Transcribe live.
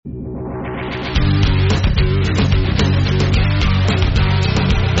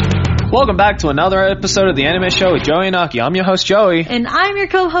Welcome back to another episode of the Anime Show with Joey and Aki. I'm your host, Joey. And I'm your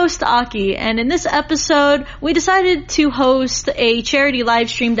co-host, Aki. And in this episode, we decided to host a charity live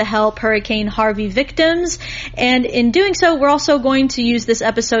stream to help Hurricane Harvey victims. And in doing so, we're also going to use this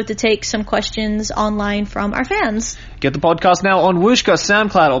episode to take some questions online from our fans. Get the podcast now on Wooshka,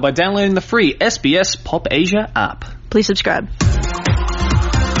 SoundCloud, or by downloading the free SBS Pop Asia app. Please subscribe.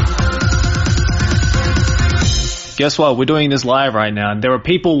 Guess what? We're doing this live right now, and there are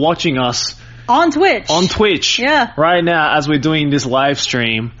people watching us on Twitch. Yeah. Right now as we're doing this live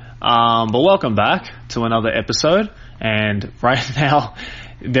stream. But welcome back to another episode. And right now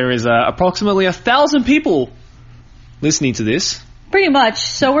there is approximately 1,000 people listening to this. Pretty much.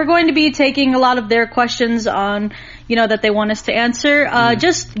 So we're going to be taking a lot of their questions on, that they want us to answer.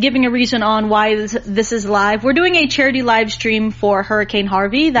 Just giving a reason on why this is live. We're doing a charity live stream for Hurricane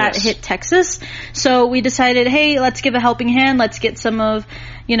Harvey that hit Texas. So we decided, hey, let's give a helping hand. Let's get some of,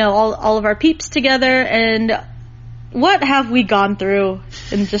 all of our peeps together. And what have we gone through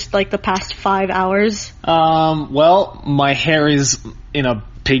in just like the past 5 hours? Well, my hair is in a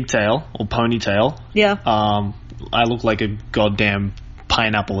pigtail or ponytail. Yeah. I look like a goddamn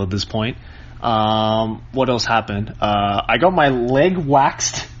pineapple at this point. What else happened? I got my leg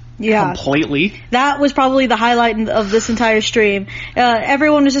waxed completely. That was probably the highlight of this entire stream.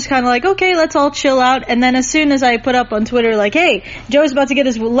 Everyone was just kind of like, okay, let's all chill out. And then as soon as I put up on Twitter, like, hey, Joe's about to get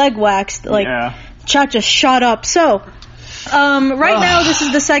his leg waxed, chat just shot up. So, now this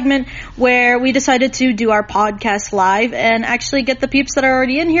is the segment where we decided to do our podcast live and actually get the peeps that are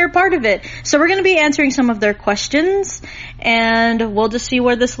already in here part of it. So we're going to be answering some of their questions, and we'll just see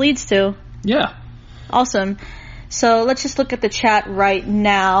where this leads to. Yeah. Awesome. So let's just look at the chat right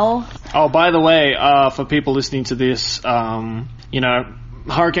now. Oh, by the way, for people listening to this, Hurricane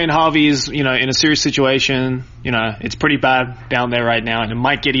Harvey is, in a serious situation. It's pretty bad down there right now, and it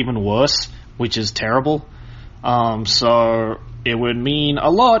might get even worse, which is terrible. So it would mean a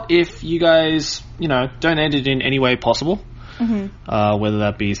lot if you guys, donated in any way possible. Mm-hmm. Whether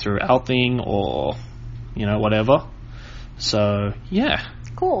that be through our thing or, whatever. So, yeah.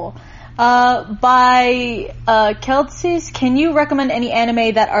 Cool. By Keltsis, can you recommend any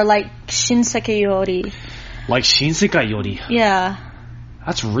anime that are like Shinsekai Yori? Like Shinsekai Yori? Yeah.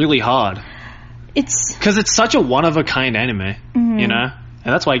 That's really hard. Because it's such a one-of-a-kind anime, and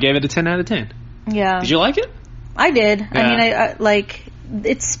that's why I gave it a 10 out of 10. Yeah. Did you like it? I did. Yeah. I mean, I like,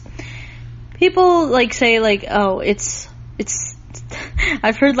 it's, people like say like, oh, it's,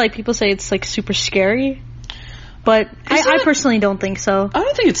 I've heard like people say it's like super scary, but I personally don't think so. I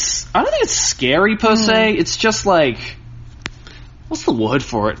don't think it's scary per se. It's just like, what's the word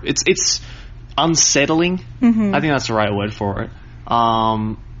for it? It's unsettling. I think that's the right word for it.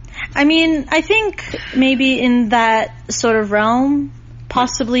 I mean, I think maybe in that sort of realm,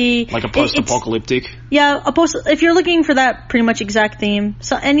 possibly like a post-apocalyptic. If you're looking for that pretty much exact theme,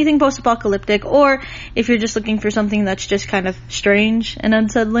 so anything post-apocalyptic, or if you're just looking for something that's just kind of strange and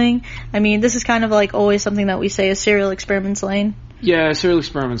unsettling. I mean, this is kind of like always something that we say is Serial Experiments Lane. Yeah, Serial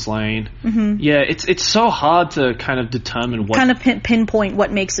Experiments Lane. Mm-hmm. Yeah, it's so hard to kind of determine what... kind of pinpoint what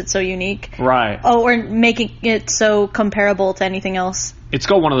makes it so unique. Right. Oh, or making it so comparable to anything else. It's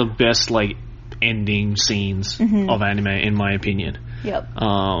got one of the best, ending scenes of anime, in my opinion. Yep.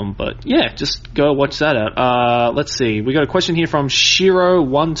 But yeah, just go watch that out. Let's see. We got a question here from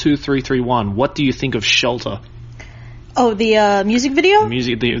Shiro12331. What do you think of Shelter? Oh, the music video?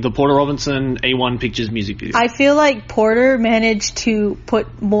 The Porter Robinson A1 Pictures music video. I feel like Porter managed to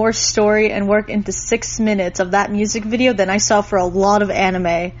put more story and work into 6 minutes of that music video than I saw for a lot of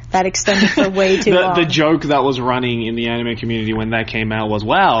anime that extended for way too long. The joke that was running in the anime community when that came out was,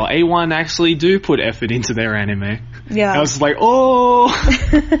 wow, A1 actually do put effort into their anime. Yeah. I was like, oh!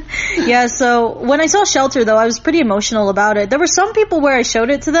 Yeah, so when I saw Shelter, though, I was pretty emotional about it. There were some people where I showed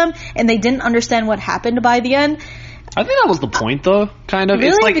it to them, and they didn't understand what happened by the end. I think that was the point, though, kind of.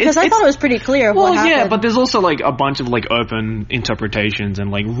 Really? Because I thought it was pretty clear what happened. Yeah, but there's also, a bunch of, open interpretations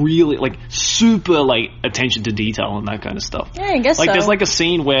and, really, super, attention to detail and that kind of stuff. Yeah, I guess so. There's, a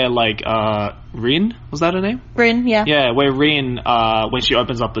scene where, Rin, was that her name? Rin, yeah. Yeah, where Rin, when she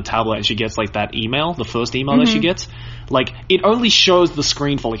opens up the tablet and she gets, that email, the first email that she gets, it only shows the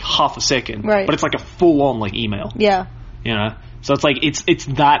screen for, half a second. Right. But it's, a full-on, email. Yeah. So it's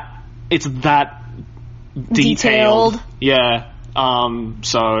that detailed. Yeah.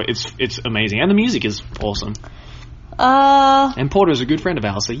 So it's amazing. And the music is awesome. And Porter's a good friend of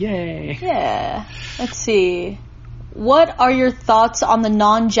ours, so yay. Yeah. Let's see. What are your thoughts on the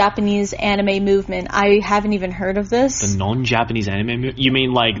non-Japanese anime movement? I haven't even heard of this. The non-Japanese anime movement? You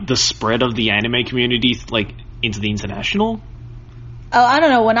mean the spread of the anime community into the international Oh, I don't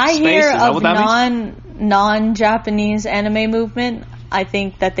know. When I hear of means? non-Japanese anime movement, I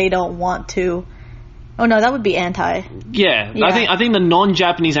think that they don't want to. Oh no, that would be anti. Yeah. I think the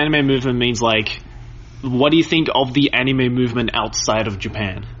non-Japanese anime movement means like, what do you think of the anime movement outside of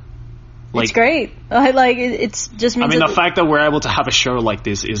Japan? Like, it's great. It's just means. I mean, the fact that we're able to have a show like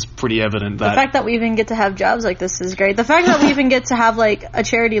this is pretty evident. That the fact that we even get to have jobs like this is great. The fact that we even get to have like a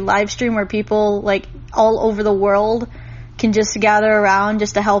charity live stream where people like all over the world can just gather around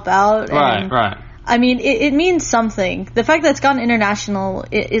just to help out. Right. I mean, it means something. The fact that it's gone international,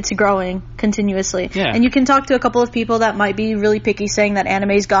 it's growing continuously. Yeah. And you can talk to a couple of people that might be really picky, saying that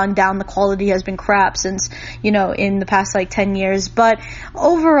anime's gone down, the quality has been crap since, in the past, 10 years. But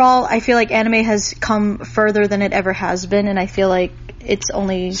overall, I feel like anime has come further than it ever has been, and I feel like it's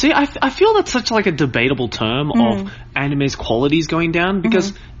only... See, I feel that's such, a debatable term of anime's quality's going down,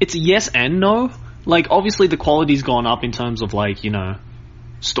 because it's yes and no. Like, obviously the quality's gone up in terms of,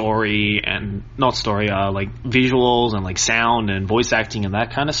 story and not story, visuals and sound and voice acting and that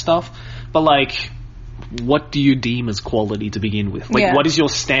kind of stuff. But what do you deem as quality to begin with? What is your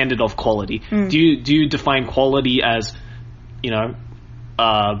standard of quality? Do you define quality as,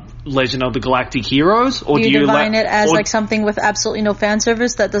 Legend of the Galactic Heroes, or do you define it as something with absolutely no fan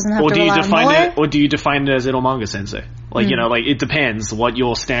service that doesn't have to rely on lore? Or do you define it as Edo Manga Sensei? It depends what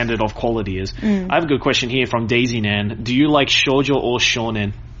your standard of quality is. I have a good question here from Daisy Nan. Do you like shoujo or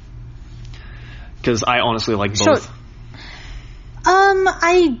shonen? Because I honestly like both.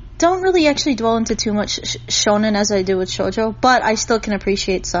 I don't really actually dwell into too much shonen as I do with shoujo, but I still can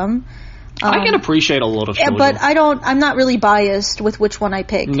appreciate some. I can appreciate a lot of shoujo. But I'm not really biased with which one I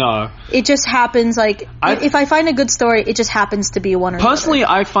pick. No. It just happens, if I find a good story, it just happens to be one or the other. Personally,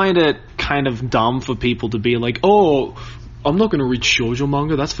 I find it kind of dumb for people to be like, oh, I'm not going to read shoujo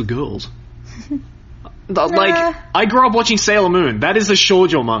manga, that's for girls. I grew up watching Sailor Moon. That is a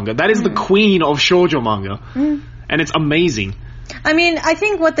shoujo manga. That is the queen of shoujo manga. And it's amazing. I mean, I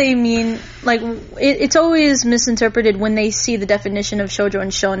think what they mean, it's always misinterpreted when they see the definition of shoujo and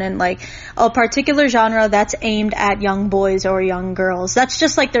shonen, a particular genre that's aimed at young boys or young girls. That's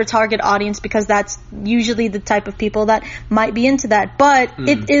just, their target audience, because that's usually the type of people that might be into that. But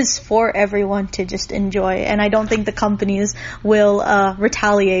it is for everyone to just enjoy, and I don't think the companies will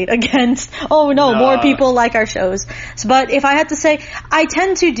retaliate against, more people like our shows. But if I had to say, I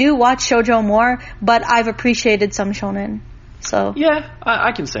tend to do watch shoujo more, but I've appreciated some shonen. So yeah,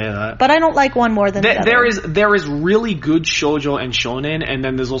 I can say that. But I don't like one more than the other. There is really good shoujo and shonen, and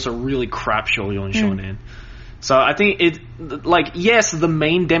then there's also really crap shoujo and shonen. So I think yes, the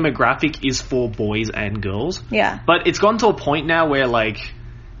main demographic is for boys and girls. Yeah. But it's gotten to a point now where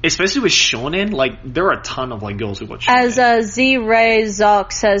especially with shonen, there are a ton of girls who watch shonen. As Z-Ray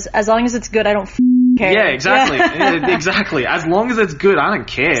Zoc says, as long as it's good, I don't care. Yeah, exactly. Exactly. As long as it's good, I don't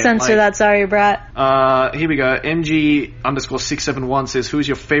care. Censor that, sorry, brat. Here we go. MG_671 says, who's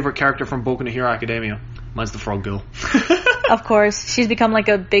your favorite character from Boku no Hero Academia? Mine's the Frog Girl. Of course. She's become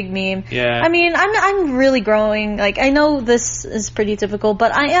a big meme. Yeah. I mean, I'm really growing. I know this is pretty typical,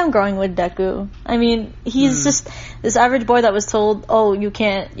 but I am growing with Deku. I mean, he's just this average boy that was told, oh, you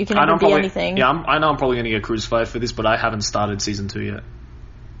can never be anything. Yeah, I know I'm probably going to get crucified for this, but I haven't started season 2 yet.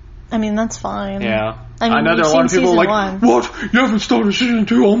 I mean, that's fine. Yeah. I mean, know there are a lot of people one. What? You haven't started season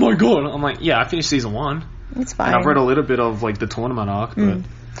 2? Oh my god. I'm like, yeah, I finished season 1. It's fine. And I've read a little bit of the tournament arc, but...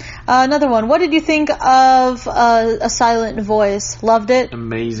 Another one. What did you think of A Silent Voice? Loved it?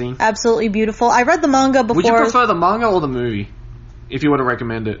 Amazing. Absolutely beautiful. I read the manga before. Would you prefer the manga or the movie? If you were to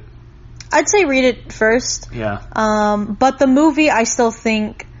recommend it. I'd say read it first. Yeah. But the movie, I still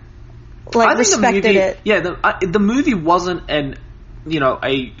think, respected it. Yeah, the movie wasn't a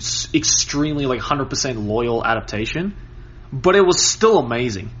extremely 100% loyal adaptation, but it was still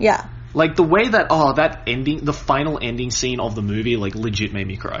amazing. Yeah. The way that ending, the final ending scene of the movie, legit made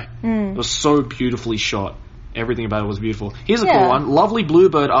me cry. It was so beautifully shot. Everything about it was beautiful. Here's a cool one. Lovely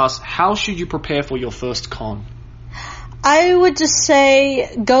Bluebird asks, how should you prepare for your first con? I would just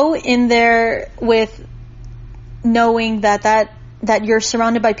say, go in there with knowing that you're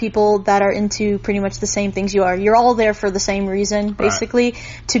surrounded by people that are into pretty much the same things you are. You're all there for the same reason, basically,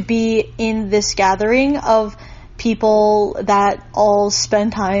 to be in this gathering of people that all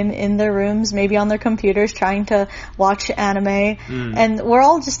spend time in their rooms, maybe on their computers, trying to watch anime. And we're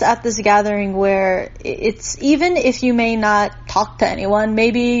all just at this gathering where it's, even if you may not talk to anyone,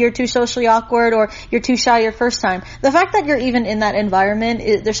 maybe you're too socially awkward or you're too shy your first time, the fact that you're even in that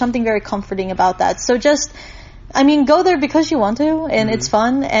environment, there's something very comforting about that. So just, go there because you want to, and it's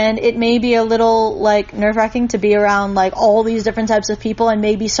fun, and it may be a little, nerve-wracking to be around, all these different types of people, and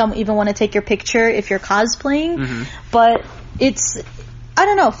maybe some even want to take your picture if you're cosplaying, but I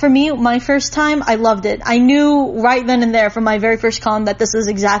don't know. For me, my first time, I loved it. I knew right then and there from my very first con that this is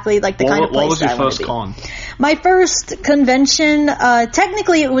exactly like the kind of place that I want to be. What was your first con? My first convention,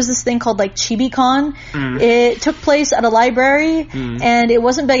 technically it was this thing called like ChibiCon. It took place at a library, and it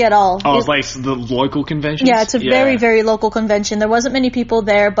wasn't big at all. Oh, it's like the local convention? Yeah, it's a very, very local convention. There wasn't many people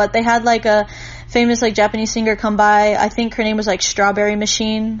there, but they had like a famous like Japanese singer come by. I think her name was like Strawberry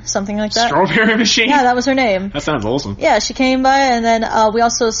Machine, something like that. Strawberry Machine? Yeah, that was her name. That sounds awesome. Yeah, she came by, and then we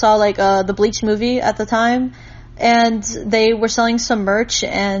also saw like the Bleach movie at the time. And they were selling some merch,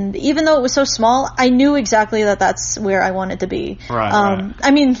 and even though it was so small, I knew exactly that that's where I wanted to be. Right.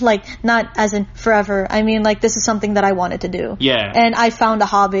 I mean, like, not as in forever. I mean, like, this is something that I wanted to do. Yeah. And I found a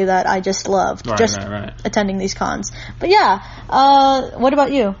hobby that I just loved. Right. Attending these cons. But yeah, what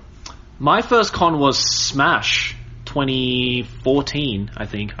about you? My first con was Smash 2014, I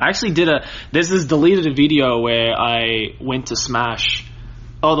think. I actually there's this deleted video where I went to Smash.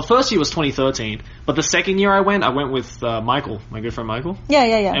 Oh, the first year was 2013, but the second year I went with Michael, my good friend Michael. Yeah.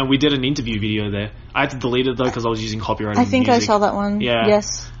 And we did an interview video there. I had to delete it though because I was using copyrighted music. I think I saw that one. Yeah.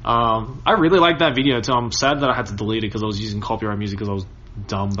 Yes. I really liked that video too. I'm sad that I had to delete it because I was using copyright music because I was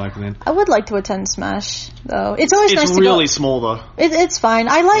dumb back then. I would like to attend Smash though. It's always nice to go. It's really small though. It's fine.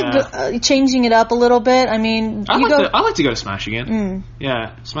 I like changing it up a little bit. I mean, I like to go to Smash again.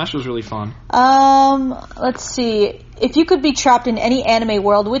 Yeah, Smash was really fun. Let's see. If you could be trapped in any anime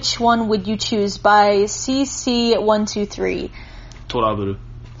world, which one would you choose? By CC123. Toraburu.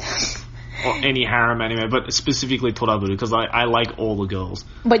 Or any harem anime, but specifically Toraburu, because I like all the girls.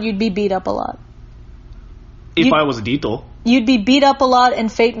 But you'd be beat up a lot. If I was a Dito. You'd be beat up a lot,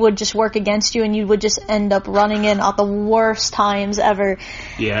 and fate would just work against you, and you would just end up running in at the worst times ever.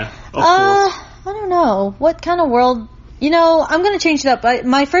 Yeah, of course. I don't know. What kind of world... You know, I'm going to change it up.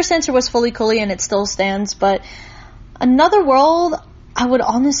 My first answer was Fully Cooley, and it still stands, but... Another world, I would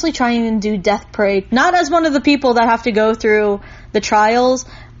honestly try and do Death Parade. Not as one of the people that have to go through the trials,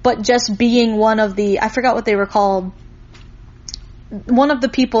 but just being one of the... I forgot what they were called. One of the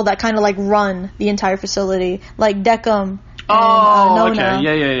people that kind of like run the entire facility. Like Decim and Nona.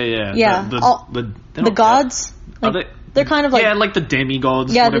 Okay. Yeah. The gods? Like, they're kind of like... Yeah, like the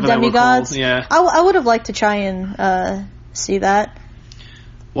demigods. Yeah, the demigods. Yeah. I would have liked to try and see that.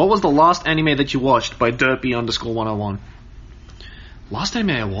 What was the last anime that you watched by Derpy_101? Last anime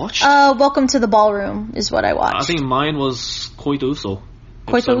I watched? Welcome to the Ballroom is what I watched. I think mine was Koito Uso.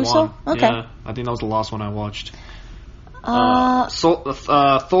 Koito Uso? Okay. Yeah, I think that was the last one I watched. Thoughts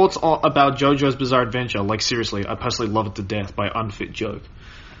about JoJo's Bizarre Adventure. Like, seriously, I personally love it to death by Unfit Joke.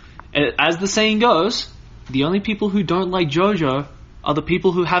 As the saying goes, the only people who don't like JoJo are the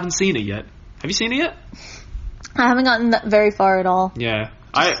people who haven't seen it yet. Have you seen it yet? I haven't gotten that very far at all. Yeah.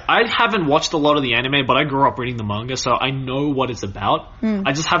 I haven't watched a lot of the anime, but I grew up reading the manga, so I know what it's about.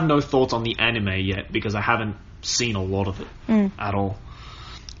 I just have no thoughts on the anime yet, because I haven't seen a lot of it at all.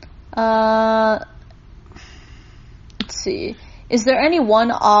 Let's see. Is there any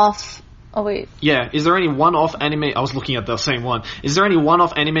one-off... Oh, wait. Yeah, is there any one-off anime... I was looking at the same one. Is there any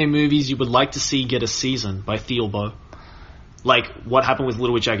one-off anime movies you would like to see get a season by Theelbo? Like, what happened with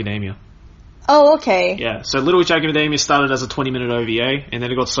Little Witch Academia? Oh, okay. Yeah, so Little Witch Academia started as a 20-minute OVA, and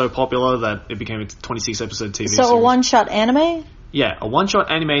then it got so popular that it became a 26-episode TV series. So a one-shot anime? Yeah, a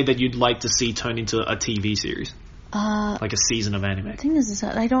one-shot anime that you'd like to see turn into a TV series. Like a season of anime. The thing is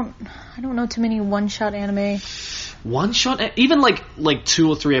that I don't know too many one-shot anime. One-shot? Even like 2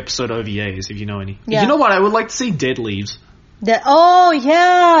 or 3 episode OVAs, if you know any. Yeah. You know what? I would like to see Dead Leaves. That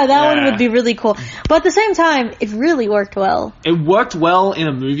one would be really cool. But at the same time, it really worked well. It worked well in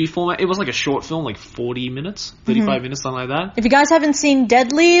a movie format. It was like a short film, like 40 minutes, 35 minutes, something like that. If you guys haven't seen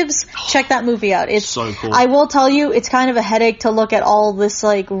Dead Leaves, check that movie out. It's so cool. I will tell you, it's kind of a headache to look at all this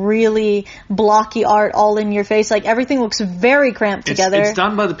like really blocky art all in your face. Like everything looks very cramped together. It's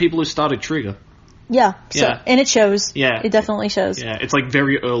done by the people who started Trigger. Yeah, and it shows. Yeah. It definitely shows. Yeah, it's like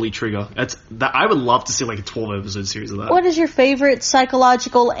very early Trigger. I would love to see like a 12-episode series of that. What is your favorite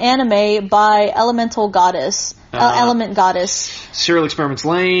psychological anime by Element Goddess? Serial Experiments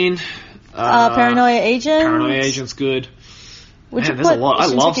Lane. Paranoia Agent. Paranoia Agent's good. Would you there's a lot. I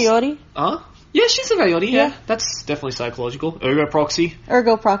love. Shinsekai Yori? Yeah, Shinsekai Yori. Yeah, that's definitely psychological. Ergo Proxy.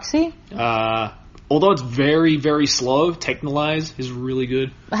 Although it's very, very slow, Technolize is really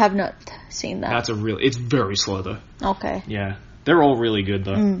good. I have not seen that. It's very slow though. Okay. Yeah. They're all really good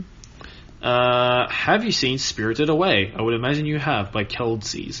though. Have you seen Spirited Away? I would imagine you have, by Keld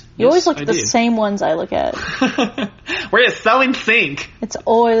Seas. You always look at the same ones I look at. We're so in sync. It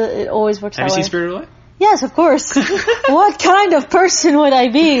always works that way. Have you seen Spirited Away? Yes, of course. What kind of person would I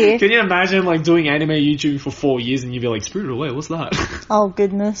be? Can you imagine like doing anime YouTube for 4 years and you'd be like, Spirited Away, what's that? Oh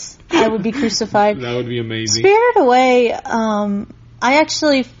goodness, I would be crucified. That would be amazing. Spirited Away, I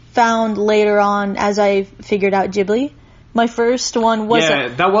actually found later on as I figured out Ghibli. My first one was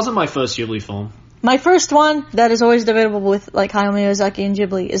that wasn't my first Ghibli film. My first one that is always debatable with like Hayao Miyazaki and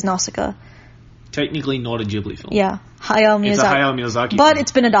Ghibli is Nausicaa. Technically not a Ghibli film. Yeah, Hayao Miyazaki. It's a Hayao Miyazaki but film.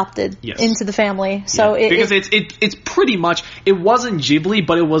 it's been adopted into the family. So because it's pretty much, it wasn't Ghibli,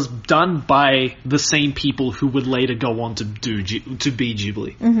 but it was done by the same people who would later go on to be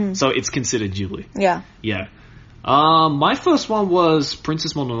Ghibli. Mm-hmm. So it's considered Ghibli. Yeah. Yeah. My first one was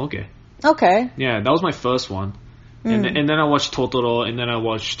Princess Mononoke. Okay. Yeah, that was my first one. And then I watched Totoro, and then I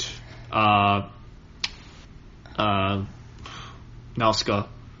watched Nausicaa.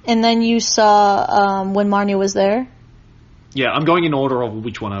 And then you saw When Marnie Was There? Yeah, I'm going in order of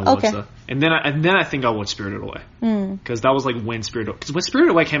which one I watched. Okay. And then I think I watched Spirited Away. Because that was like when Spirited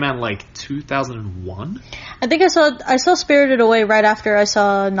Away came out in like 2001? I think I saw Spirited Away right after I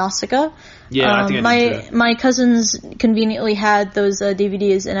saw Nausicaa. Yeah, I think I did too. My cousins conveniently had those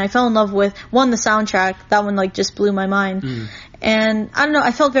DVDs, and I fell in love with, one, the soundtrack. That one like just blew my mind. And I don't know,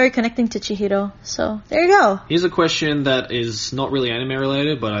 I felt very connecting to Chihiro. So there you go. Here's a question that is not really anime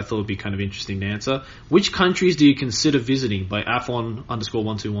related, but I thought would be kind of interesting to answer. Which countries do you consider visiting? By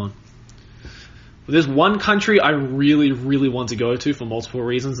Afon_121. There's one country I really, really want to go to for multiple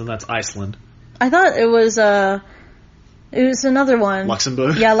reasons, and that's Iceland. I thought it was another one.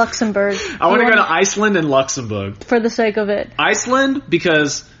 Luxembourg? Yeah, Luxembourg. I want to go to Iceland and Luxembourg. For the sake of it. Iceland,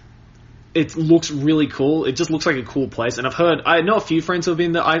 because it looks really cool. It just looks like a cool place. And I know a few friends who have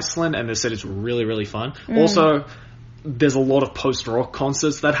been to Iceland, and they said it's really, really fun. Also, there's a lot of post-rock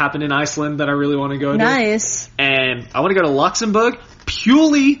concerts that happen in Iceland that I really want to go to. Nice. And I want to go to Luxembourg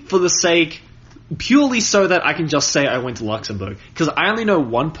purely so that I can just say I went to Luxembourg. Because I only know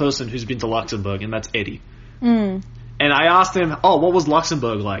one person who's been to Luxembourg, and that's Eddie. And I asked him, what was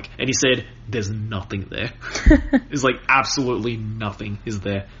Luxembourg like? And he said, there's nothing there. It's like absolutely nothing is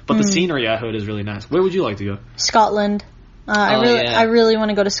there. But the scenery I heard is really nice. Where would you like to go? Scotland. I really want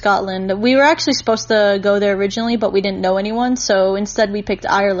to go to Scotland. We were actually supposed to go there originally, but we didn't know anyone, so instead we picked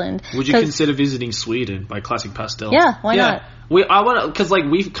Ireland. Would you consider visiting Sweden by Classic Pastel? Yeah, why not? Because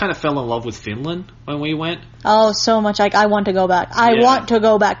we kind of fell in love with Finland when we went. Oh, so much. I want to go back. I want to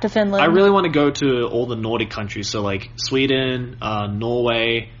go back to Finland. I really want to go to all the Nordic countries. So like Sweden,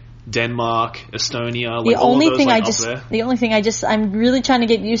 Norway, Denmark, Estonia. The only thing I'm really trying to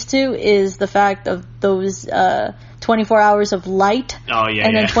get used to is the fact of those 24 hours of light. Oh yeah.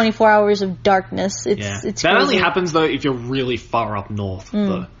 And then 24 hours of darkness. It's that crazy. only happens though if you're really far up north.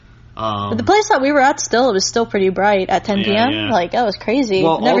 Though. But the place that we were at it was still pretty bright at 10 p.m. Yeah. Like, that was crazy.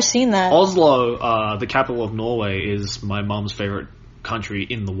 Well, Never seen that. Oslo, the capital of Norway, is my mom's favorite country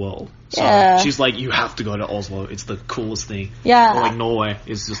in the world. So she's like, you have to go to Oslo. It's the coolest thing. Yeah. Or like Norway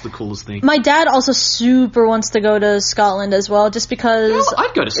is just the coolest thing. My dad also super wants to go to Scotland as well, just because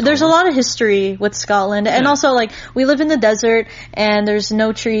I'd go to Scotland. There's a lot of history with Scotland. And also, like, we live in the desert and there's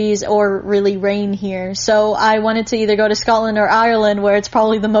no trees or really rain here. So I wanted to either go to Scotland or Ireland, where it's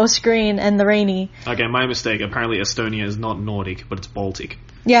probably the most green and the rainy. Okay, my mistake. Apparently Estonia is not Nordic, but it's Baltic.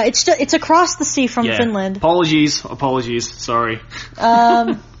 Yeah, it's across the sea from Finland. Apologies. Sorry.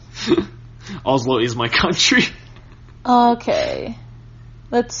 Oslo is my country. Okay.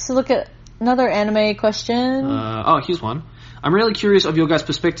 Let's look at another anime question. Here's one. I'm really curious of your guys'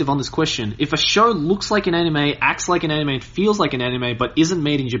 perspective on this question. If a show looks like an anime, acts like an anime, and feels like an anime, but isn't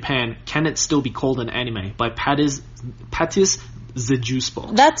made in Japan, can it still be called an anime? By Pattis the Juice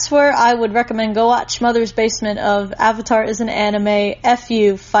Box. That's where I would recommend go watch Mother's Basement of Avatar is an Anime, F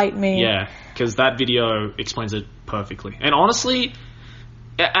you, fight me. Yeah, because that video explains it perfectly. And honestly,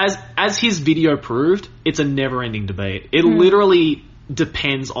 as his video proved, it's a never-ending debate. It literally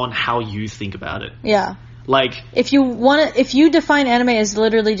depends on how you think about it. Yeah. Like, if you define anime as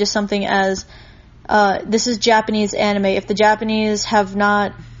literally just something as this is Japanese anime, if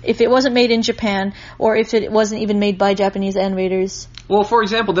it wasn't made in Japan, or if it wasn't even made by Japanese animators. Well, for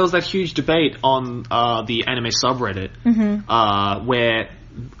example, there was that huge debate on the anime subreddit, where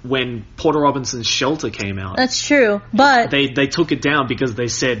when Porter Robinson's Shelter came out. That's true, but they took it down because they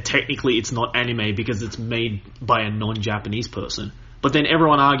said technically it's not anime because it's made by a non-Japanese person. But then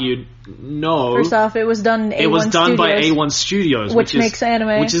everyone argued, no. First off, it was done by A1 Studios, which makes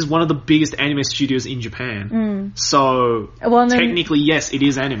anime, which is one of the biggest anime studios in Japan. So technically, yes, it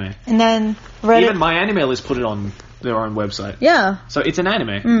is anime. And then even My Anime List put it on their own website. Yeah. So it's an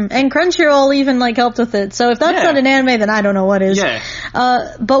anime. And Crunchyroll even like helped with it. So if that's not an anime, then I don't know what is. Yeah.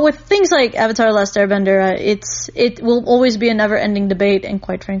 But with things like Avatar: Last Airbender, it will always be a never-ending debate, and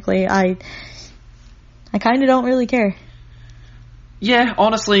quite frankly, I kind of don't really care. Yeah,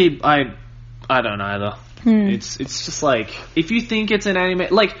 honestly, I don't either. It's just like, if you think it's an anime,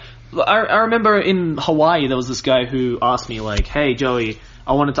 like, I remember in Hawaii there was this guy who asked me like, hey Joey,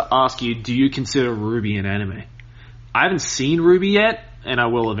 I wanted to ask you, do you consider RWBY an anime? I haven't seen RWBY yet, and I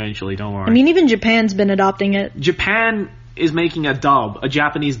will eventually, don't worry. I mean, even Japan's been adopting it. Japan is making a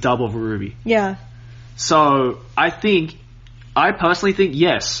Japanese dub of RWBY. Yeah. So, I personally think,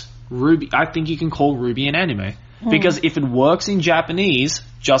 yes, RWBY, I think you can call RWBY an anime. Because if it works in Japanese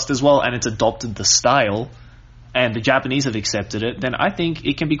just as well, and it's adopted the style, and the Japanese have accepted it, then I think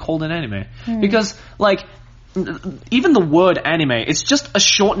it can be called an anime. Because, like, even the word anime, it's just a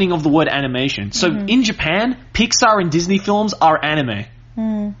shortening of the word animation. So in Japan, Pixar and Disney films are anime.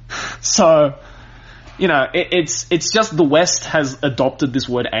 So, you know, it's just the West has adopted this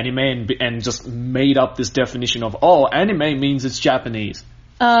word anime and just made up this definition of, anime means it's Japanese.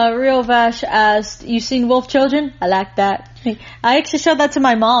 Real Vash asked, you seen Wolf Children? I like that. I actually showed that to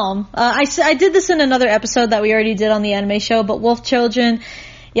my mom. I did this in another episode that we already did on the anime show, but Wolf Children,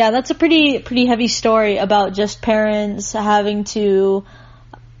 yeah, that's a pretty heavy story about just parents having to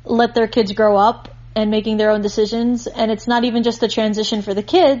let their kids grow up and making their own decisions. And it's not even just a transition for the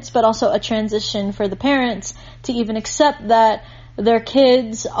kids, but also a transition for the parents to even accept that their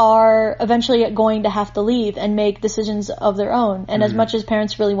kids are eventually going to have to leave and make decisions of their own. And as much as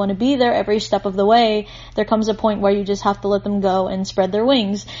parents really want to be there every step of the way, there comes a point where you just have to let them go and spread their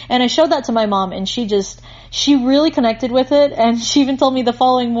wings. And I showed that to my mom, and she really connected with it. And she even told me the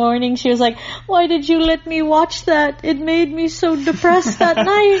following morning, she was like, why did you let me watch that? It made me so depressed that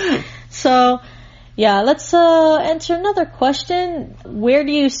night. So, yeah, let's answer another question. Where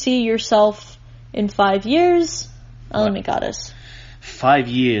do you see yourself in 5 years? Let me goddess. 5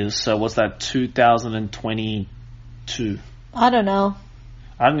 years, so what's that, 2022? I don't know.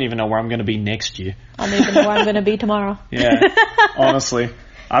 I don't even know where I'm going to be next year. I don't even know where I'm going to be tomorrow. Yeah, honestly.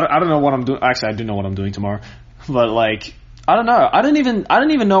 I don't know what I'm doing. Actually, I do know what I'm doing tomorrow. But, like, I don't know. I don't even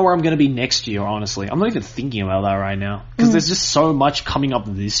know where I'm going to be next year, honestly. I'm not even thinking about that right now. Because there's just so much coming up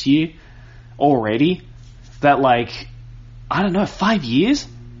this year already that, like, I don't know, 5 years?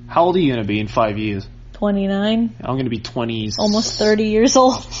 How old are you going to be in 5 years? 29. I'm going to be 20. Almost 30 years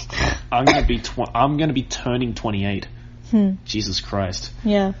old. I'm going to be turning 28. Jesus Christ.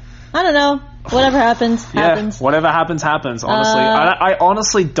 Yeah. I don't know. Whatever happens, happens. Whatever happens, honestly. I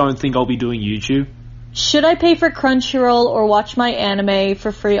honestly don't think I'll be doing YouTube. Should I pay for Crunchyroll or watch my anime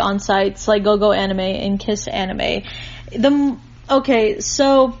for free on sites like GoGo Anime and Kiss Anime? Okay,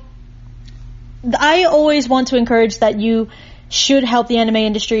 so I always want to encourage that you should help the anime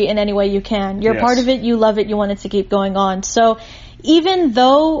industry in any way you can. You're part of it, you love it, you want it to keep going on. So even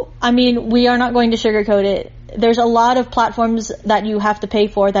though, I mean, we are not going to sugarcoat it, there's a lot of platforms that you have to pay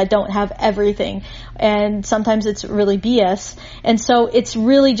for that don't have everything. And sometimes it's really BS. And so it's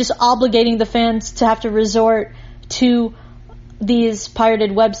really just obligating the fans to have to resort to these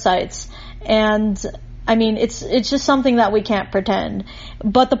pirated websites. And I mean, it's just something that we can't pretend.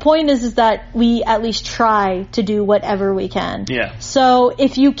 But the point is that we at least try to do whatever we can. Yeah. So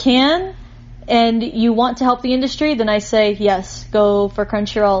if you can and you want to help the industry, then I say yes, go for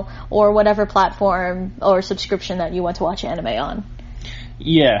Crunchyroll or whatever platform or subscription that you want to watch anime on.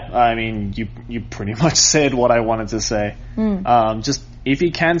 Yeah, I mean, you pretty much said what I wanted to say. Just if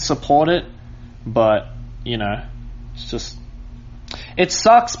you can, support it, but you know, it's just, it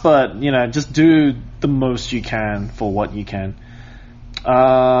sucks, but you know, just do the most you can for what you can.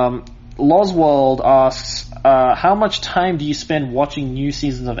 Loswald asks, how much time do you spend watching new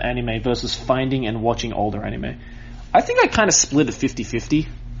seasons of anime versus finding and watching older anime? I think I kind of split it 50-50,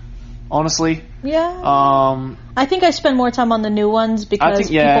 honestly. Yeah. I think I spend more time on the new ones because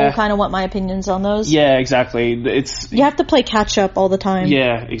people kind of want my opinions on those. Yeah, exactly. You have to play catch up all the time.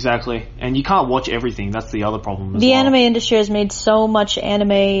 Yeah, exactly. And you can't watch everything. That's the other problem as the well. Anime industry has made so much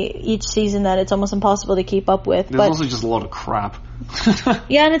anime each season that it's almost impossible to keep up with. There's also just a lot of crap.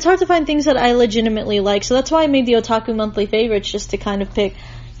 Yeah, and it's hard to find things that I legitimately like. So that's why I made the Otaku Monthly Favorites, just to kind of pick,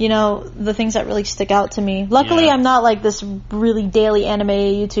 you know, the things that really stick out to me. Luckily, I'm not like this really daily anime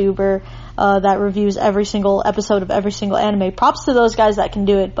YouTuber that reviews every single episode of every single anime. Props to those guys that can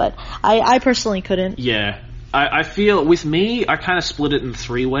do it, but I personally couldn't. Yeah. I feel, with me, I kind of split it in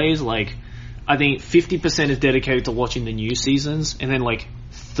 3 ways. Like, I think 50% is dedicated to watching the new seasons, and then like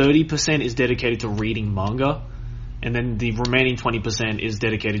 30% is dedicated to reading manga, and then the remaining 20% is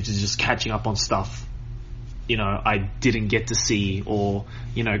dedicated to just catching up on stuff you know, I didn't get to see, or,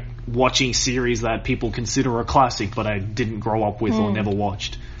 you know, watching series that people consider a classic but I didn't grow up with or never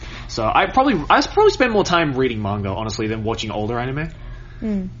watched. So I probably spend more time reading manga, honestly, than watching older anime.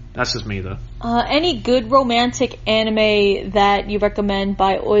 That's just me, though. Any good romantic anime that you recommend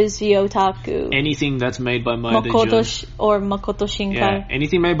by Oishi Otaku? Anything that's made by Maeda Jun. Or Makoto Shinkai. Yeah,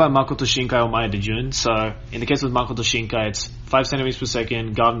 anything made by Makoto Shinkai or Maeda Jun. So, in the case of Makoto Shinkai, it's 5 centimeters per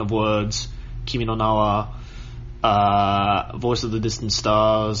second, Garden of Words, Kimi no Na wa, Voice of the Distant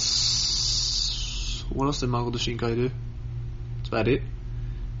Stars. What else did Makoto Shinkai do? That's about it. I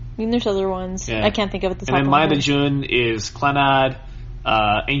mean, there's other ones. Yeah. I can't think of it. And then Maeda Jun is Clannad,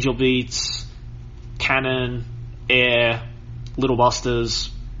 Angel Beats, Canon, Air, Little Busters.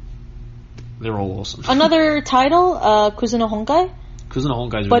 They're all awesome. Another title, Kuzuno Honkai. Kuzuno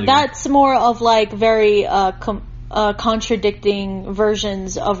Honkai is really But that's more of like very contradicting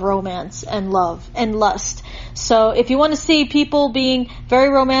versions of romance and love and lust. So if you want to see people being very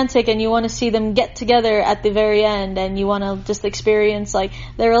romantic and you want to see them get together at the very end and you want to just experience like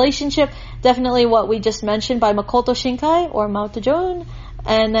their relationship, definitely what we just mentioned by Makoto Shinkai or Makoto Jun.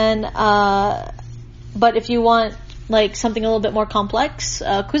 And then, but if you want like something a little bit more complex,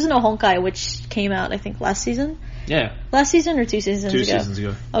 Kuzuno Honkai, which came out I think last season. Yeah. Last season or 2 seasons ago? 2 seasons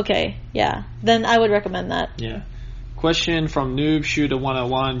ago. Okay, yeah. Then I would recommend that. Yeah. Question from Noob Shooter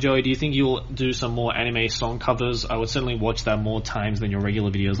 101. Joey, do you think you'll do some more anime song covers? I would certainly watch that more times than your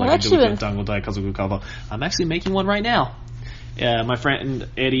regular videos like I do with the Dango Dai Kazoku cover. I'm actually making one right now. Yeah, my friend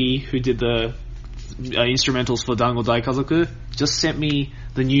Eddie, who did the instrumentals for Dango Dai Kazoku, just sent me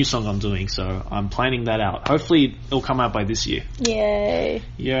the new song I'm doing, so I'm planning that out. Hopefully it'll come out by this year. Yay.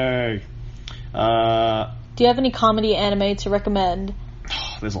 Yay. Do you have any comedy anime to recommend?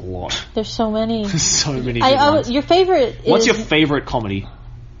 There's a lot. There's so many. There's so many. Your favorite is... What's your favorite comedy?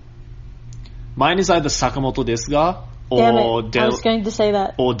 Mine is either Sakamoto desu ga, or I was going to say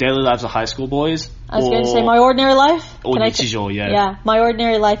that. Or Daily Lives of High School Boys. I was going to say My Ordinary Life. Or Nichijou, yeah. Yeah, My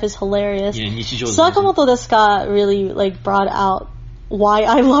Ordinary Life is hilarious. Yeah, Nichijou is Sakamoto desu ga really like brought out why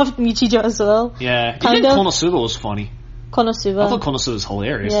I loved Nichijou as well. Yeah, even Konosuba was funny. Konosuba. I thought Konosuba was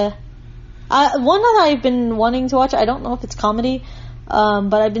hilarious. Yeah. One that I've been wanting to watch, I don't know if it's comedy,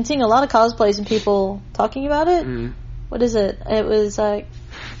 but I've been seeing a lot of cosplays and people talking about it. What is it? It was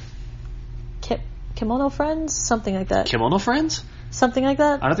Kimono Friends? Something like that. Kimono Friends? Something like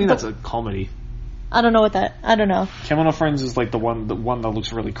that? I don't think that's a comedy. I don't know what that... I don't know. Kimono Friends is like the one that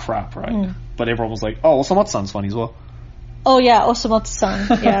looks really crap, right? But everyone was like, oh, Osamatsu-san's funny as well. Oh yeah,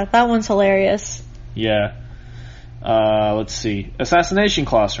 Osamatsu-san. Yeah, that one's hilarious. Yeah. Let's see. Assassination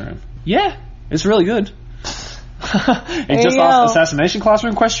Classroom. Yeah, it's really good. It just asked Assassination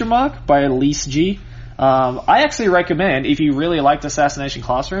Classroom ? By Elise G. I actually recommend, if you really liked Assassination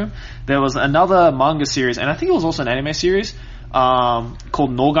Classroom, there was another manga series, and I think it was also an anime series,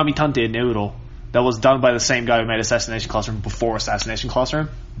 called Nogami Tantei Neuro, that was done by the same guy who made Assassination Classroom before Assassination Classroom.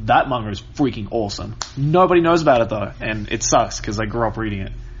 That manga is freaking awesome. Nobody knows about it though, and it sucks because I grew up reading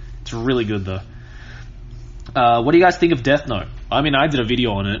it. It's really good though. What do you guys think of Death Note? I mean, I did a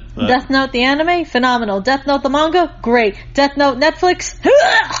video on it. But... Death Note the anime? Phenomenal. Death Note the manga? Great. Death Note Netflix?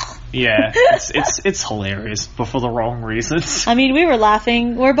 Yeah, it's hilarious, but for the wrong reasons. I mean, we were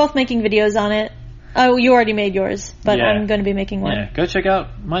laughing. We're both making videos on it. Oh, you already made yours, but yeah. I'm going to be making one. Yeah, go check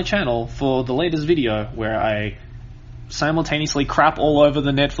out my channel for the latest video where I simultaneously crap all over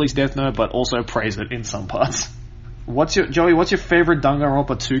the Netflix Death Note, but also praise it in some parts. Joey, what's your favorite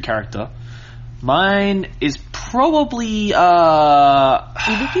Danganronpa 2 character? Mine is probably,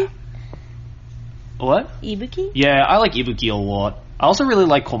 Ibuki? What? Ibuki? Yeah, I like Ibuki a lot. I also really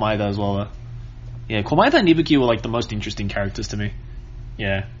like Komaeda as well, though. Yeah, Komaeda and Ibuki were like the most interesting characters to me.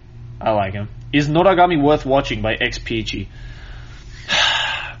 Yeah, I like him. Is Noragami worth watching by X Peachy?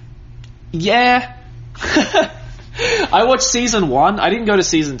 Yeah. I watched season 1. I didn't go to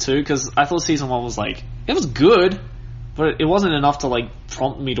season 2 because I thought season 1 was like, it was good, but it wasn't enough to like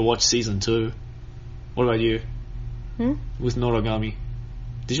prompt me to watch season 2. What about you? With Noragami?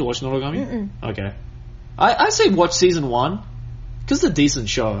 Did you watch Noragami? Mm-mm. Okay. I say watch season 1 because it's a decent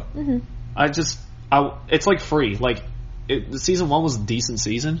show. It's like free. Like, the season 1 was a decent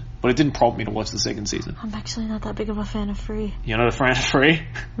season, but it didn't prompt me to watch the second season. I'm actually not that big of a fan of Free. You're not a fan of Free?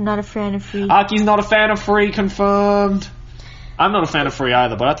 I'm not a fan of Free. Aki's not a fan of Free, confirmed. I'm not a fan of Free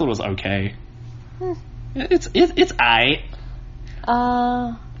either, but I thought it was okay. It's aight.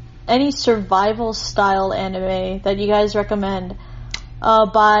 Any survival style anime that you guys recommend?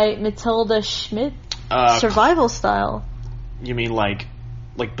 By Matilda Schmidt? Survival style. You mean like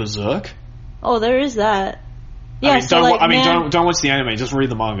Berserk? Oh, there is that. Yeah, don't watch the anime. Just read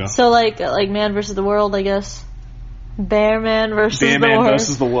the manga. So like Man versus the World, I guess. Bear Man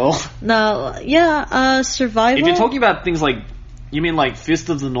versus the World. No, yeah, Survival. If you're talking about things like, you mean like Fist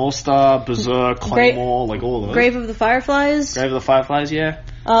of the North Star, Berserk, Claymore, like all of those. Grave of the Fireflies. Yeah.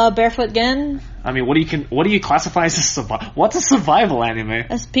 Barefoot Gen. I mean, what do you classify as a survival? What's a survival anime?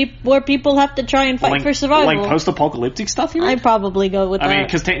 As where people have to try and fight for survival. Like post-apocalyptic stuff, you mean? I'd probably go with that. I mean,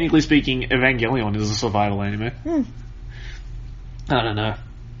 because technically speaking, Evangelion is a survival anime. I don't know.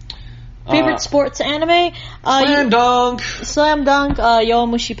 Favorite sports anime? Slam Dunk,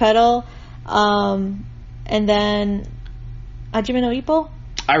 Yowamushi Pedal, and then Hajime no Ippo.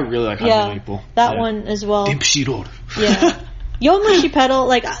 I really like Hajime no Ippo. That one as well. Dempshiror. Yeah. Yowamushi Pedal,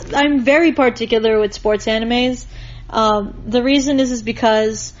 like, I'm very particular with sports animes. The reason is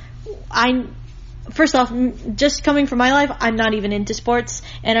because first off, just coming from my life, I'm not even into sports,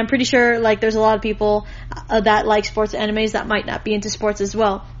 and I'm pretty sure, like, there's a lot of people that like sports animes that might not be into sports as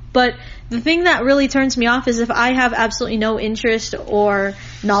well. But the thing that really turns me off is if I have absolutely no interest or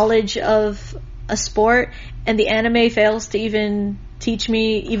knowledge of a sport, and the anime fails to even teach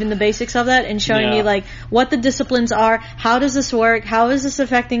me even the basics of that and showing me like what the disciplines are, how does this work, how is this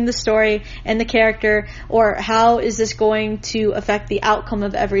affecting the story and the character, or how is this going to affect the outcome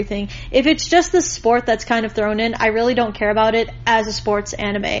of everything. If it's just the sport that's kind of thrown in, I really don't care about it as a sports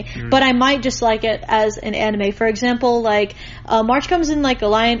anime, but I might just like it as an anime. For example, like March Comes in Like a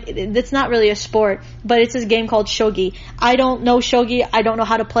Lion, it's not really a sport, but it's this game called Shogi. I don't know Shogi, I don't know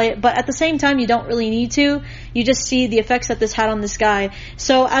how to play it, but at the same time you don't really need to. You just see the effects that this had on this guy.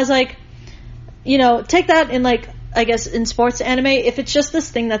 So as like, you know, take that in like, I guess in sports anime, if it's just this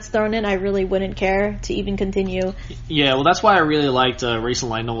thing that's thrown in, I really wouldn't care to even continue. Yeah, well that's why I really liked a recent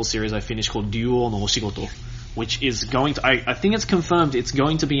light novel series I finished called Duo no Oshigoto, which is going to, I think it's confirmed it's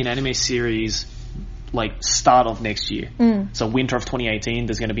going to be an anime series like start of next year. So winter of 2018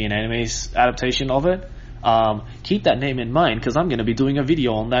 there's going to be an anime adaptation of it. Keep that name in mind because I'm going to be doing a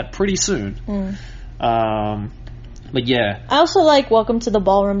video on that pretty soon. But yeah. I also like Welcome to the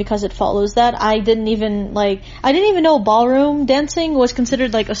Ballroom because it follows that. I didn't even know ballroom dancing was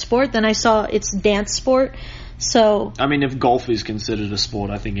considered like a sport. Then I saw it's dance sport. So I mean, if golf is considered a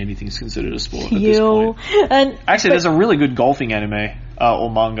sport, I think anything's considered a sport at this point. Actually, there's a really good golfing anime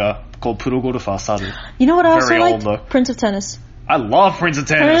or manga called Purogolfa Saru. You know what I also liked? Prince of Tennis. I love Prince of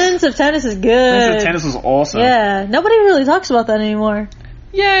Tennis. Prince of Tennis is good. Prince of Tennis was awesome. Yeah, nobody really talks about that anymore.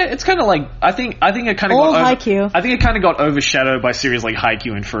 Yeah, it's kind of like I think it kind of Haikyuu. I think it kind of got overshadowed by series like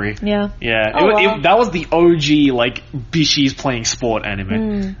Haikyuu and Free. Yeah. That was the OG like bishies playing sport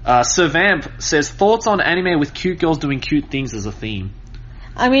anime. Sir Vamp says thoughts on anime with cute girls doing cute things as a theme.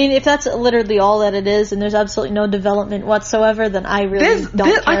 I mean, if that's literally all that it is, and there's absolutely no development whatsoever, then I really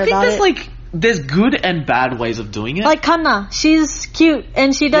don't care about it. I think there's good and bad ways of doing it. Like Kanna, she's cute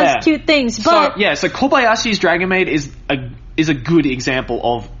and she does cute things, but so Kobayashi's Dragon Maid is a good example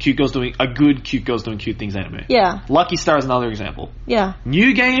of cute girls doing cute things anime. Yeah. Lucky Star is another example. Yeah.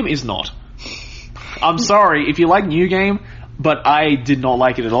 New Game is not. I'm sorry if you like New Game, but I did not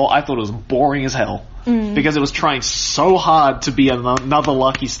like it at all. I thought it was boring as hell because it was trying so hard to be another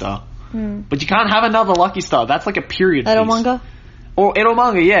Lucky Star. But you can't have another Lucky Star. That's like a period piece. Eromanga? Or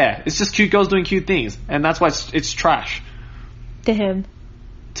Eromanga, yeah. It's just cute girls doing cute things, and that's why it's trash. To him.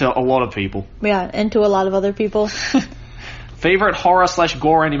 To a lot of people. Yeah, and to a lot of other people. Favorite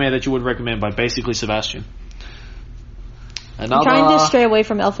horror/gore anime that you would recommend by basically Sebastian? I'm trying to stray away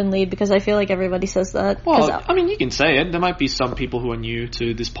from Elfen Lied because I feel like everybody says that. Well, I mean, you can say it. There might be some people who are new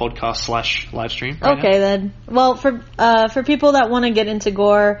to this podcast/live stream. Okay, then. Well, for people that want to get into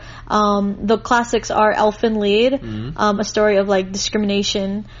gore, the classics are Elfen Lied, a story of like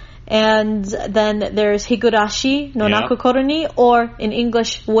discrimination. And then there's Higurashi no Nakokoro ni, or in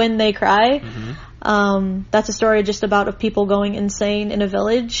English, When They Cry. That's a story just about of people going insane in a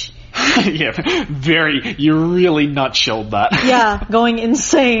village. Yeah, you really nutshelled that. Yeah, going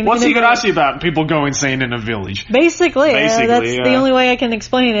insane. What's Higurashi about? People go insane in a village. Basically that's the only way I can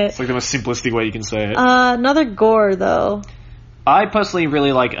explain it. It's like the most simplistic way you can say it. Another gore, though. I personally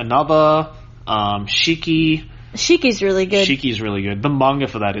really like another, Shiki. Shiki's really good. Shiki's really good. The manga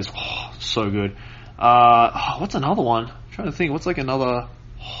for that is so good. What's another one? I'm trying to think. What's like another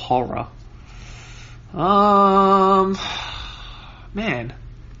horror? Man.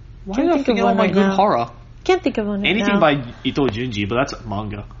 Why did I forget all my good horror? Can't think of one right Anything now. by Ito Junji, but that's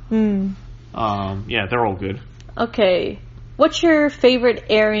manga. Yeah, they're all good. Okay. What's your favorite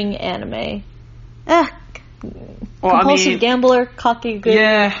airing anime? Compulsive Gambler, Kakegurui.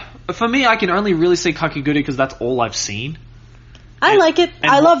 Yeah. For me, I can only really say Kakegurui because that's all I've seen. I like it.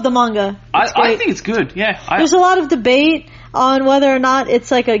 I love the manga. I think it's good. Yeah. There's a lot of debate on whether or not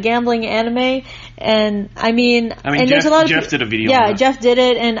it's like a gambling anime, and I mean, and there's a lot of Jeff did a video. Yeah, on that. Jeff did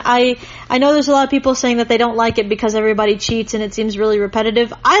it, and I know there's a lot of people saying that they don't like it because everybody cheats and it seems really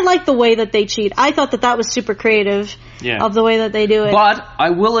repetitive. I like the way that they cheat. I thought that was super creative. Yeah. Of the way that they do it. But I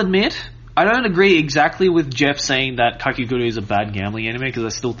will admit, I don't agree exactly with Jeff saying that Kakegurui is a bad gambling anime, because I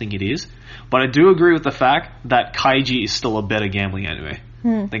still think it is. But I do agree with the fact that Kaiji is still a better gambling anime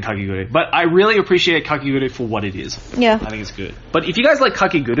than Kakegurui. But I really appreciate Kakegurui for what it is. Yeah. I think it's good. But if you guys like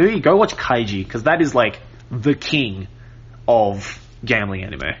Kakegurui, go watch Kaiji, because that is like the king of gambling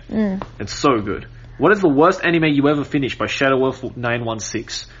anime. It's so good. What is the worst anime you ever finished? By Shadowwolf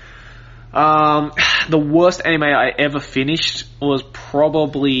 916. The worst anime I ever finished was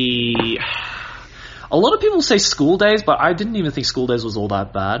probably... A lot of people say School Days, but I didn't even think School Days was all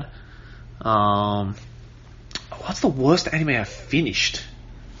that bad. What's the worst anime I finished?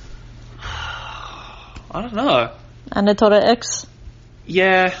 I don't know. Anatora X?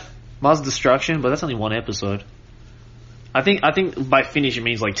 Yeah, Mars Destruction, but that's only one episode. I think by finish it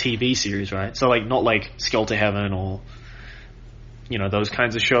means like TV series, right? So like not like Skull to Heaven or those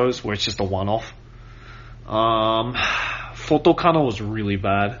kinds of shows where it's just a one-off. Photokano was really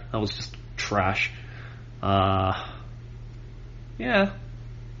bad. That was just trash. Yeah.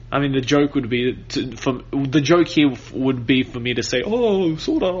 I mean, the joke would be the joke here would be for me to say, "Oh,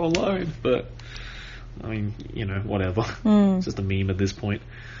 Sword Art Online," but I mean, whatever. It's just a meme at this point.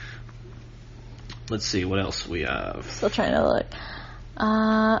 Let's see what else we have. Still trying to look.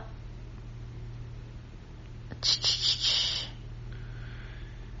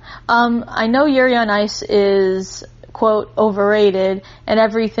 I know Yuri on Ice is, quote, overrated and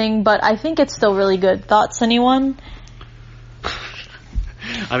everything, but I think it's still really good. Thoughts, anyone?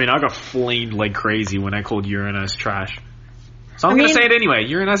 I mean, I got flamed like crazy when I called Yuri on Ice trash. So I'm going to say it anyway.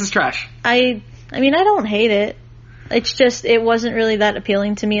 Yuri on Ice is trash. I mean, I don't hate it. It's just, it wasn't really that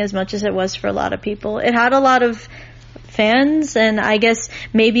appealing to me as much as it was for a lot of people. It had a lot of fans, and I guess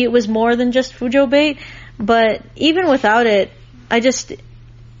maybe it was more than just Fujo bait, but even without it,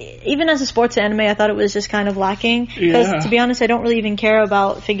 even as a sports anime, I thought it was just kind of lacking. Because, to be honest, I don't really even care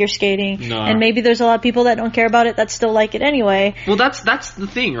about figure skating. No. And maybe there's a lot of people that don't care about it that still like it anyway. Well, that's the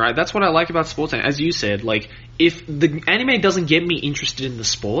thing, right? That's what I like about sports anime. As you said, like, if the anime doesn't get me interested in the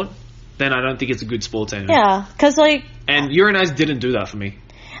sport, then I don't think it's a good sports anime. Yeah, because, like... And Yuri on Ice didn't do that for me.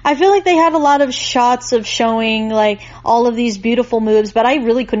 I feel like they had a lot of shots of showing, like, all of these beautiful moves, but I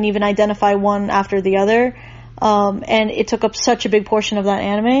really couldn't even identify one after the other. And it took up such a big portion of that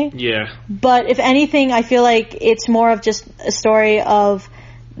anime. Yeah. But if anything, I feel like it's more of just a story of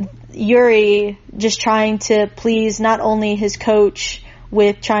Yuri just trying to please not only his coach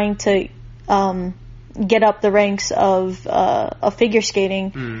with trying to get up the ranks of figure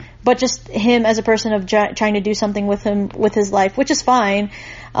skating, but just him as a person of trying to do something with his life, which is fine.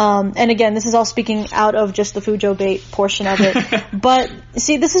 And again, this is all speaking out of just the Fujo bait portion of it. But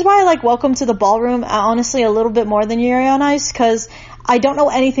see, this is why I like Welcome to the Ballroom, honestly, a little bit more than Yuri on Ice, because I don't know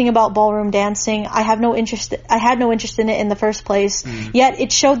anything about ballroom dancing. I had no interest in it in the first place. Yet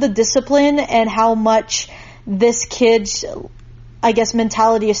it showed the discipline and how much this kid's, I guess,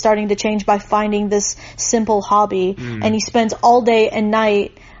 mentality is starting to change by finding this simple hobby. And he spends all day and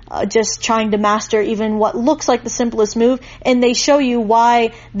night just trying to master even what looks like the simplest move, and they show you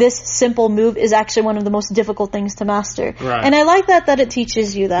why this simple move is actually one of the most difficult things to master. Right. And I like that it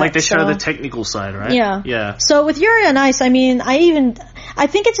teaches you that. Like they show the technical side, right? Yeah. Yeah. So with Yuri on Ice, I mean, I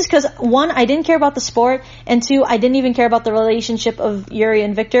think it's just because, one, I didn't care about the sport, and two, I didn't even care about the relationship of Yuri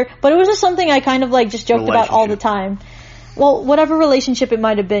and Victor, but it was just something I kind of like just joked about all the time. Well, whatever relationship it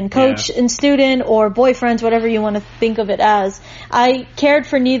might have been, coach and student or boyfriends, whatever you want to think of it as. I cared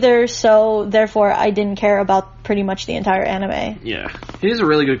for neither, so therefore I didn't care about pretty much the entire anime. Yeah. Here's a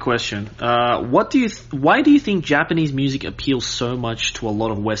really good question. Why do you think Japanese music appeals so much to a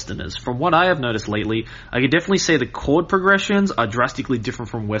lot of Westerners? From what I have noticed lately, I could definitely say the chord progressions are drastically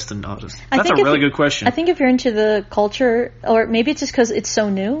different from Western artists. That's a really good question. I think if you're into the culture, or maybe it's just because it's so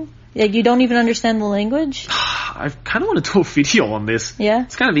new. Like, you don't even understand the language? I kind of want to do a video on this. Yeah?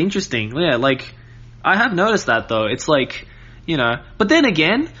 It's kind of interesting. Yeah, like, I have noticed that, though. It's like, but then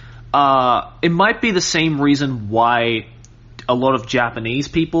again, it might be the same reason why a lot of Japanese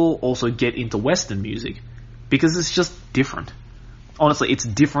people also get into Western music. Because it's just different. Honestly, it's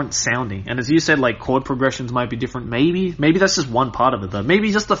different sounding. And as you said, like, chord progressions might be different. Maybe that's just one part of it, though.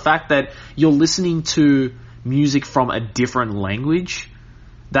 Maybe just the fact that you're listening to music from a different language,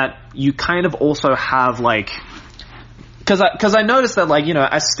 that you kind of also have, like... Because I noticed that, like,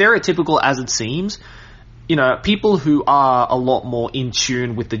 as stereotypical as it seems, people who are a lot more in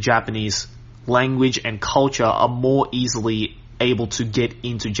tune with the Japanese language and culture are more easily able to get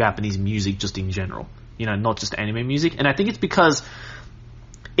into Japanese music just in general. Not just anime music. And I think it's because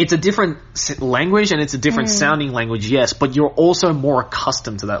it's a different language and it's a different sounding language, yes, but you're also more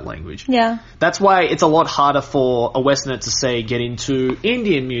accustomed to that language. Yeah. That's why it's a lot harder for a Westerner to, say, get into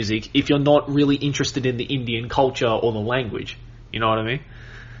Indian music if you're not really interested in the Indian culture or the language. You know what I mean?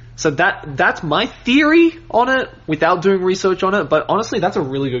 So that's my theory on it without doing research on it, but honestly, that's a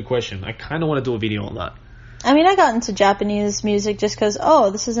really good question. I kind of want to do a video on that. I mean, I got into Japanese music just because,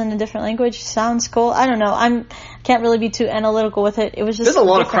 this is in a different language, sounds cool. I don't know. Can't really be too analytical with it. It was just There's a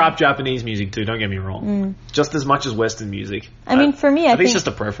lot of crap Japanese music too, don't get me wrong. Just as much as Western music. I mean, for me, I think it's just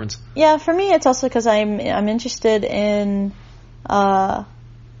a preference. Yeah, for me, it's also because I'm interested in, the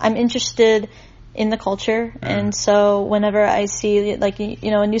culture, and so whenever I see, like,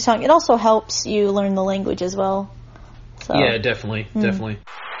 a new song, it also helps you learn the language as well. So. Yeah, definitely.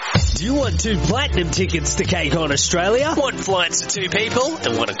 Do you want 2 platinum tickets to KCON Australia? Want flights for 2 people?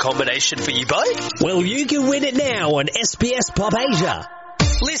 And want a combination for you both? Well, you can win it now on SBS Pop Asia.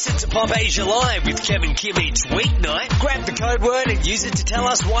 Listen to Pop Asia Live with Kevin Kim each weeknight. Grab the code word and use it to tell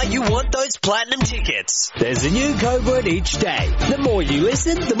us why you want those platinum tickets. There's a new code word each day. The more you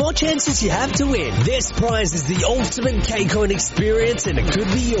listen, the more chances you have to win. This prize is the ultimate KCON experience and it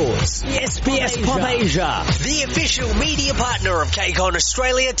could be yours. SBS Pop Asia, the official media partner of KCON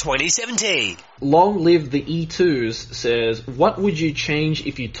Australia 2017. Long Live the E2s says, what would you change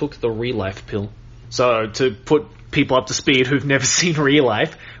if you took the Real Life pill? So, to put people up to speed who've never seen Real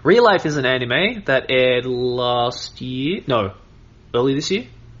Life. Real Life is an anime that aired early this year?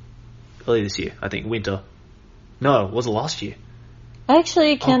 Early this year, I think, winter. No, was it last year? I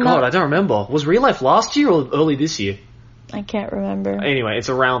actually cannot... Oh god, I don't remember. Was Real Life last year or early this year? I can't remember. Anyway, it's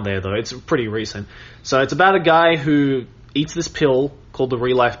around there though. It's pretty recent. So it's about a guy who eats this pill called the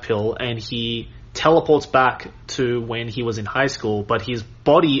Real Life pill, and he teleports back to when he was in high school, but his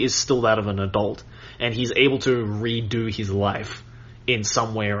body is still that of an adult. And he's able to redo his life in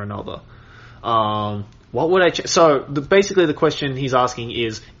some way or another. What would I... basically the question he's asking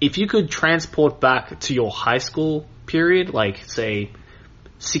is, if you could transport back to your high school period, like, say,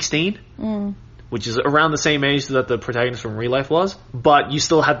 16, which is around the same age that the protagonist from Real Life was, but you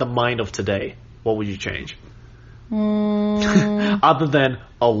still had the mind of today, what would you change? Other than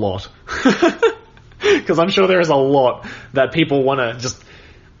a lot. Because I'm sure there is a lot that people want to just...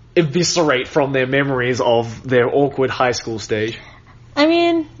 eviscerate from their memories of their awkward high school stage. I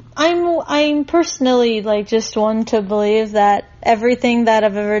mean, I'm personally just one to believe that everything that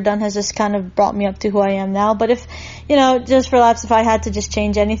I've ever done has just kind of brought me up to who I am now. But if, just for laughs, if I had to just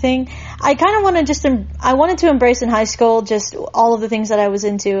change anything, I kind of want to I wanted to embrace in high school just all of the things that I was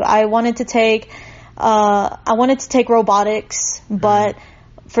into. I wanted to take robotics, but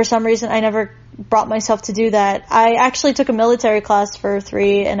for some reason I never brought myself to do that. I actually took a military class for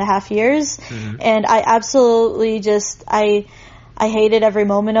 3.5 years, and I absolutely I hated every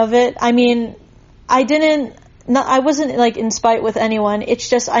moment of it. I mean, I wasn't in spite with anyone. It's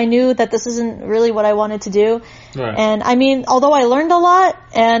just I knew that this isn't really what I wanted to do. Right. And I mean, although I learned a lot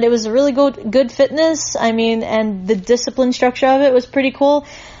and it was a really good fitness, I mean, and the discipline structure of it was pretty cool,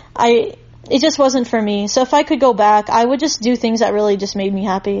 it just wasn't for me. So if I could go back, I would just do things that really just made me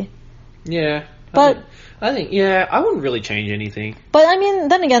happy. Yeah. But I think I wouldn't really change anything. But I mean,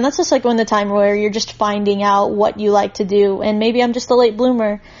 then again, that's just when the time where you're just finding out what you like to do, and maybe I'm just a late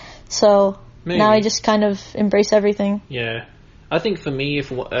bloomer, so now I just kind of embrace everything. Yeah. I think for me,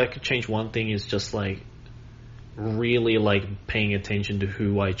 if I could change one thing, is just really paying attention to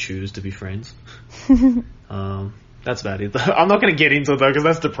who I choose to be friends. That's about it. I'm not going to get into it though, because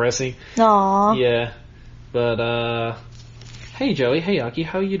that's depressing. Aww. Yeah. But, hey Joey, hey Aki,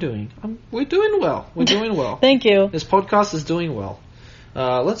 how are you doing? We're doing well. Thank you. This podcast is doing well.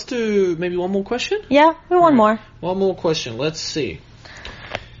 Let's do maybe one more question? Yeah, one more. One more question. Let's see.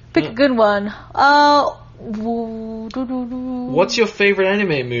 Pick a good one. What's your favorite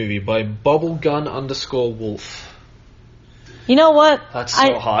anime movie by Bubblegun_Wolf? You know what? That's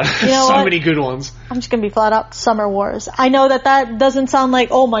so hard. Many good ones. I'm just gonna be flat out Summer Wars. I know that doesn't sound like,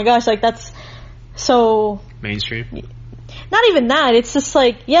 oh my gosh, that's so... mainstream? Not even that. It's just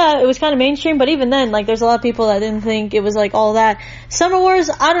it was kind of mainstream, but even then, there's a lot of people that didn't think it was all that. Summer Wars,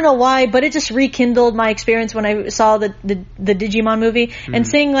 I don't know why, but it just rekindled my experience when I saw the Digimon movie, and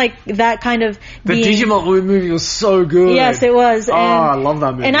seeing that kind of... The Digimon movie was so good. Yes, it was. I love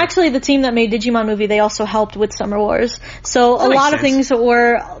that movie. And actually, the team that made Digimon movie, they also helped with Summer Wars. So a lot of things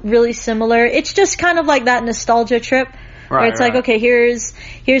were really similar. It's just kind of like that nostalgia trip Where it's like, okay, here's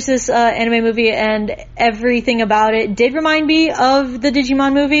this anime movie, and everything about it did remind me of the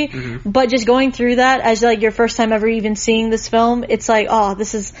Digimon movie, but just going through that as like your first time ever even seeing this film, it's like, oh,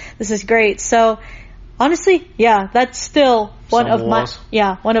 this is great. So honestly, yeah, that's still one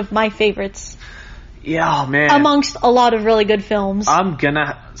of my favorites. Yeah, man. Amongst a lot of really good films. I'm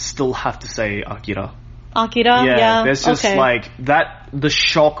gonna still have to say Akira. Akira, yeah. There's just like that. The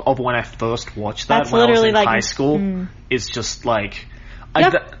shock of when I first watched that when I was in high school is just like.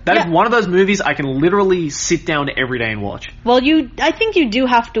 That is one of those movies I can literally sit down every day and watch. Well, I think you do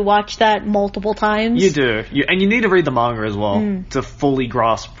have to watch that multiple times. You do, and you need to read the manga as well to fully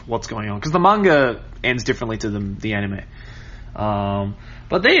grasp what's going on, because the manga ends differently to the anime.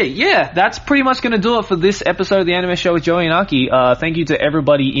 But that's pretty much going to do it for this episode of the Anime Show with Joey and Aki. Thank you to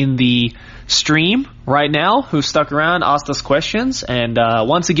everybody in the stream right now who stuck around, asked us questions, and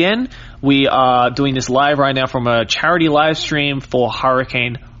once again, we are doing this live right now from a charity live stream for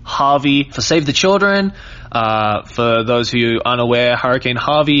Hurricane Harvey for Save the Children. For those who aren't aware, Hurricane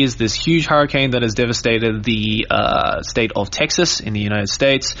Harvey is this huge hurricane that has devastated the state of Texas in the United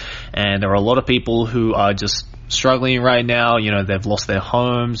States, and there are a lot of people who are just struggling right now. You know, they've lost their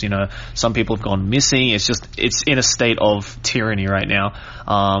homes. You know, some people have gone missing. It's in a state of tyranny right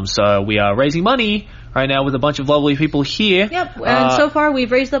now. So we are raising money right now with a bunch of lovely people here. Yep, and so far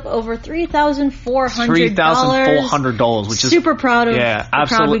we've raised up over $3,400. $3,400, which is super proud of. Yeah,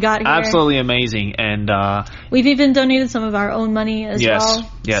 absolutely, proud we got here. Absolutely amazing. And we've even donated some of our own money as well.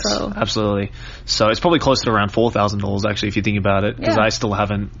 Yes, absolutely. So it's probably closer to around $4,000 actually, if you think about it, because I still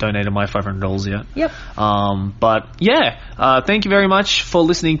haven't donated my $500 yet. Yep. But thank you very much for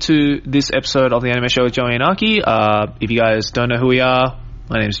listening to this episode of the Anime Show with Joey and Aki. If you guys don't know who we are,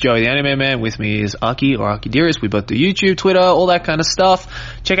 my name is Joey the Anime Man. With me is Aki, or Aki Dearest. We both do YouTube, Twitter, all that kind of stuff.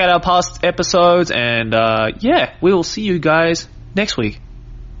 Check out our past episodes, and we will see you guys next week.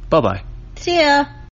 Bye bye. See ya.